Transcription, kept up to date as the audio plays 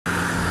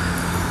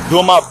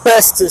doing my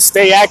best to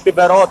stay active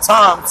at all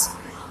times.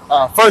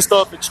 First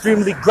off,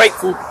 extremely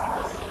grateful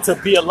to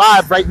be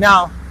alive right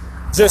now.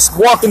 Just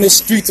walking the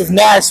streets of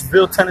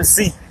Nashville,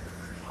 Tennessee.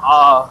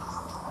 Yeah,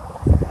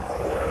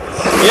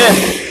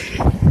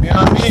 you know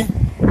what I mean?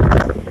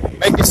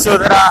 Making sure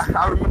that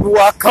I remember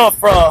where I come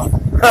from.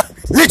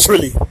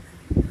 Literally,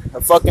 the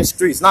fucking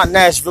streets, not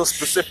Nashville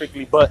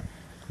specifically, but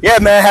yeah,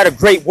 man, had a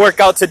great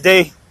workout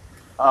today.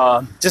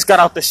 Just got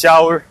out the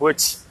shower,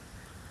 which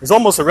is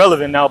almost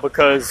irrelevant now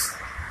because,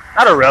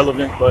 not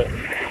irrelevant, but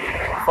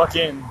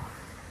fucking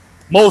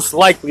most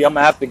likely I'm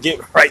gonna have to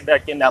get right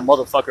back in that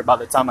motherfucker by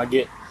the time I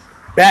get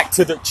back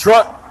to the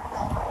truck.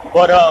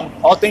 But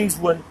all things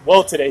went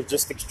well today.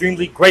 Just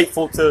extremely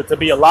grateful to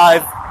be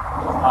alive.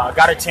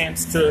 Got a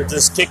chance to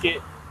just kick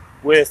it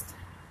with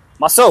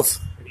myself.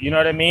 You know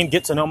what I mean?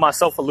 Get to know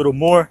myself a little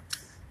more.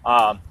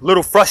 A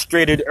little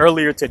frustrated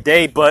earlier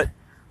today, but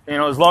you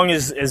know, as long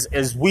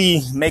as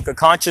we make a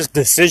conscious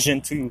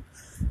decision to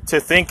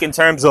think in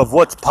terms of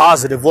what's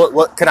positive,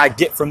 what can I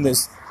get from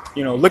this?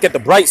 You know, look at the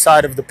bright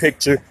side of the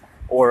picture,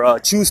 or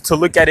choose to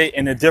look at it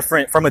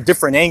from a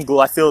different angle.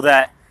 I feel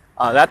that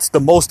that's the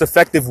most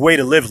effective way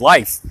to live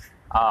life.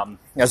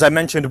 As I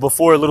mentioned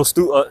before,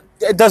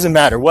 it doesn't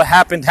matter what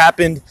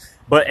happened,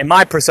 but in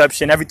my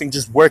perception, everything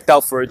just worked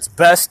out for its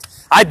best.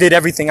 I did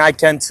everything I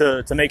can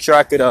to make sure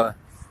I could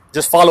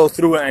just follow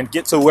through and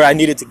get to where I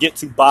needed to get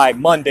to by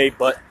Monday.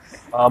 But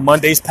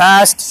Monday's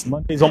passed.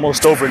 Monday's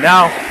almost over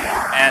now,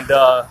 and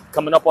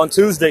coming up on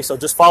Tuesday. So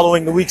just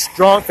following the week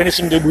strong,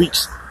 finishing the week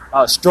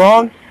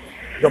strong.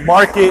 The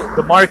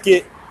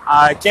market.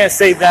 I can't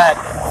say that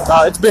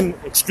it's been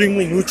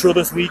extremely neutral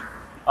this week.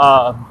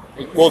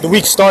 Well, the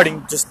week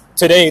starting just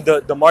today,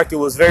 the market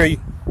was very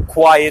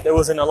quiet. There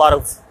wasn't a lot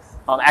of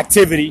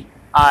activity.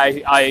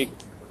 I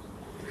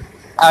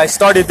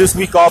started this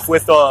week off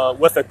with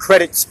a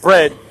credit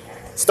spread.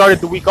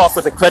 Started the week off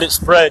with a credit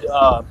spread.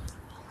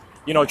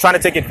 You know, trying to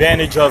take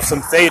advantage of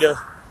some theta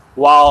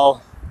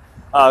while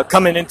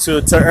coming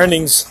into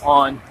earnings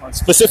on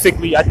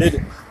specifically. I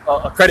did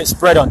a credit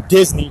spread on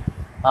Disney.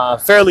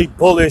 Fairly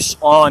bullish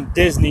on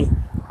Disney.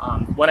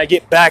 When I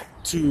get back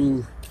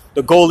to,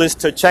 the goal is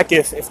to check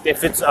if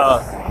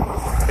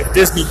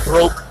Disney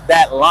broke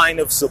that line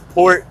of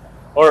support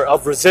or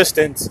of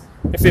resistance.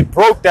 If it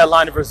broke that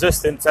line of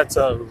resistance, that's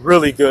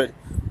really good.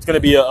 It's going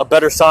to be a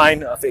better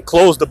sign if it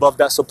closed above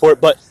that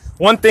support. But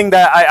one thing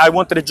that I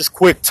wanted to just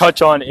quick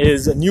touch on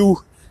is a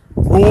new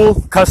rule,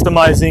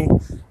 customizing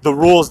the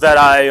rules that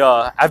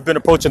I've been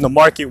approaching the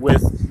market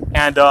with.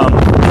 And,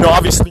 you know,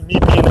 obviously me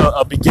being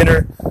a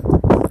beginner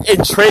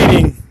in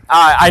trading,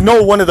 I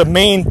know one of the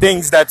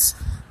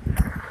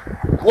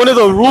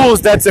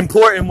rules that's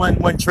important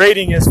when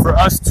trading is for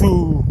us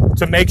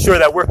to make sure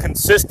that we're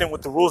consistent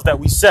with the rules that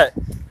we set,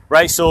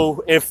 right?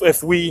 So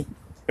if we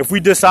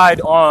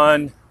decide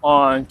on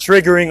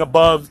triggering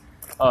above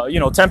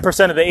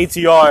 10% of the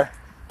ATR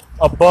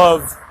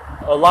above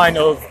a line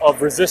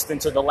of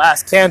resistance or the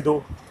last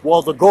candle,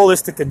 well, the goal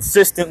is to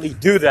consistently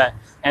do that.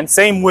 And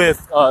same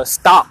with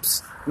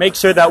stops. Make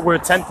sure that we're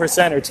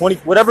 10% or 20,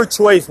 whatever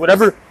choice,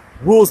 whatever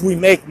rules we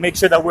make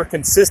sure that we're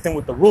consistent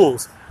with the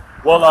rules.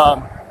 Well,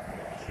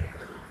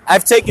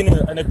 I've taken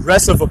an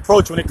aggressive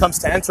approach when it comes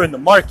to entering the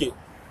market.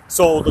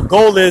 So the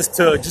goal is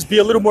to just be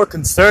a little more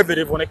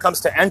conservative when it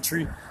comes to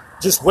entry.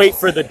 Just wait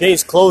for the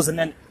day's close and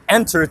then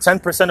enter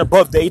 10%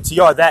 above the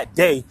ATR that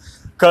day.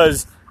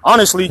 Because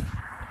honestly,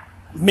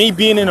 me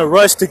being in a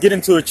rush to get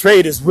into a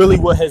trade is really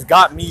what has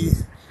got me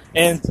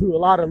into a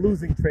lot of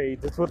losing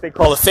trades. It's what they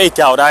call a fake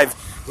out. I've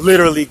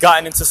literally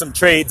gotten into some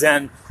trades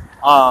and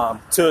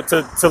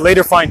to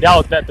later find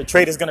out that the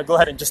trade is going to go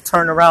ahead and just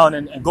turn around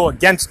and go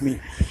against me.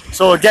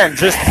 So again,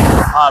 just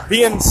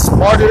being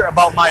smarter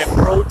about my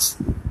approach,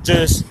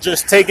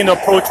 just taking the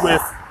approach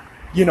with,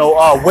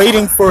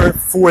 waiting for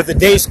the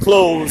day's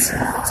close.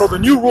 So the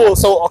new rule,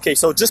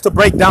 so just to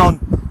break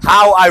down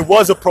how I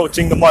was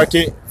approaching the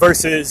market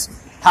versus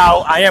how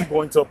I am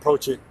going to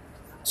approach it.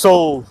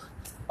 So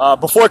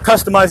before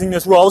customizing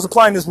this rule, I was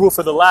applying this rule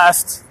for the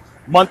last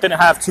month and a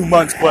half, 2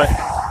 months, but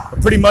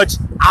pretty much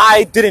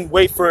I didn't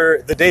wait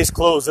for the day's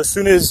close. As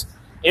soon as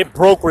it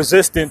broke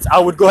resistance, I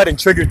would go ahead and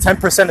trigger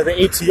 10% of the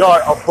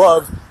ATR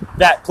above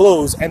that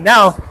close. And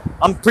now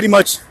I'm pretty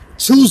much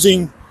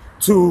choosing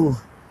to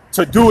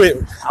do it.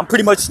 I'm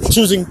pretty much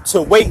choosing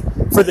to wait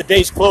for the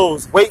day's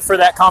close, wait for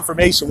that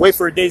confirmation, wait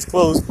for a day's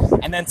close,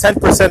 and then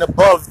 10%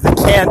 above the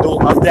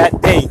candle of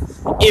that day.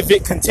 If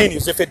it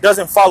continues, if it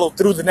doesn't follow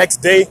through the next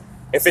day,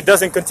 if it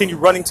doesn't continue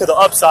running to the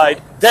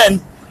upside,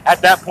 then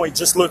at that point,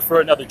 just look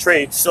for another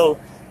trade. So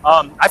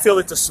I feel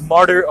it's a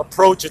smarter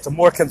approach. It's a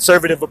more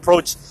conservative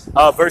approach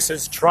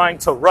versus trying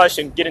to rush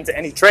and get into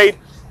any trade.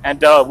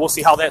 And we'll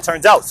see how that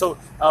turns out. So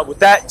with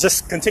that,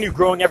 just continue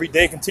growing every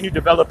day, continue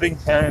developing.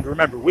 And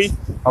remember, we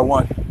are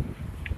one.